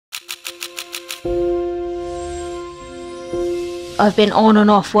I've been on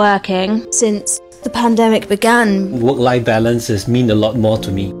and off working since the pandemic began. Work-life balances mean a lot more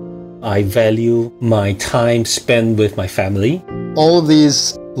to me. I value my time spent with my family. All of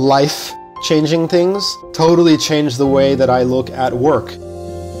these life-changing things totally change the way that I look at work.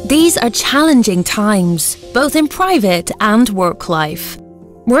 These are challenging times, both in private and work life.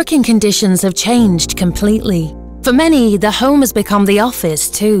 Working conditions have changed completely. For many, the home has become the office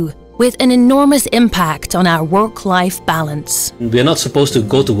too, with an enormous impact on our work-life balance. We're not supposed to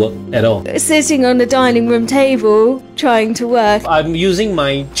go to work at all. Sitting on the dining room table, trying to work. I'm using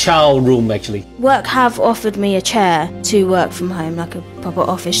my child room actually. Work have offered me a chair to work from home, like a proper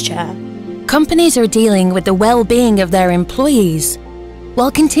office chair. Companies are dealing with the well-being of their employees, while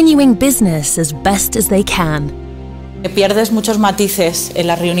continuing business as best as they can. Pierdes muchos matices en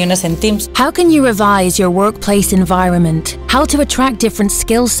las reuniones en Teams. How can you revise your workplace environment? How to attract different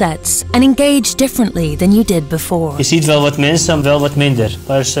skill sets and engage differently than you did before? Je ziet wel wat mensen en wel wat minder,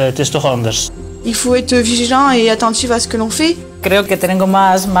 maar het is toch anders. Il faut être vigilant et attentif à ce que l'on fait. Creo que tengo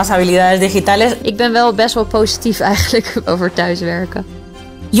más habilidades digitales. Ik ben wel best wel positief eigenlijk over thuiswerken.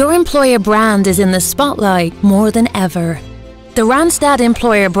 Your employer brand is in the spotlight more than ever. The Randstad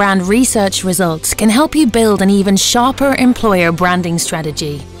employer brand research results can help you build an even sharper employer branding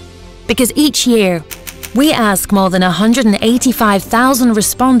strategy. Because each year, we ask more than 185,000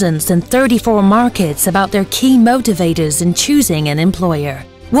 respondents in 34 markets about their key motivators in choosing an employer.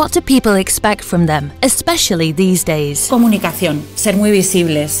 What do people expect from them, especially these days? Comunicación, ser muy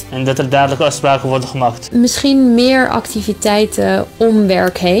visibles. En dat duidelijke afspraken worden gemaakt. Misschien meer activiteiten om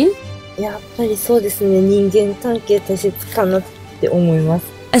werk heen.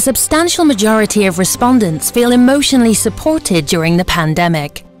 A substantial majority of respondents feel emotionally supported during the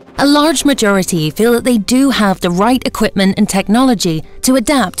pandemic. A large majority feel that they do have the right equipment and technology to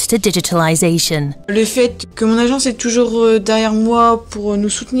adapt to digitalization. Le fait que mon agence est toujours derrière moi pour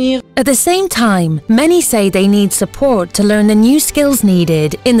nous soutenir. At the same time, many say they need support to learn the new skills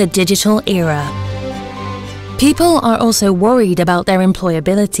needed in the digital era. People are also worried about their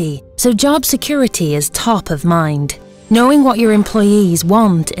employability, so job security is top of mind. Knowing what your employees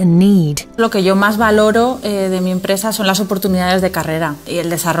want and need. Lo que yo más valoro de mi empresa son las oportunidades de carrera y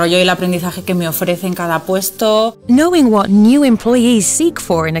el desarrollo y el aprendizaje que me ofrece en cada puesto. Knowing what new employees seek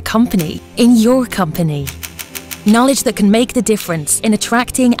for in a company, in your company. Knowledge that can make the difference in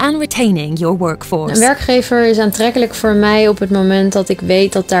attracting and retaining your workforce. Een werkgever is aantrekkelijk voor mij op het moment dat ik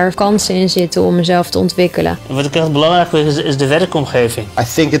weet dat daar kansen in zitten om mezelf te ontwikkelen. En wat ik echt belangrijk vind is de werkomgeving. I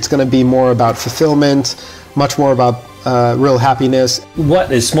think it's going to be more about fulfillment, much more about real happiness. What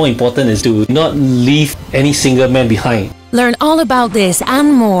is more important is to not leave any single man behind. Learn all about this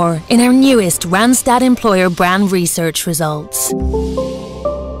and more in our newest Randstad Employer Brand Research results.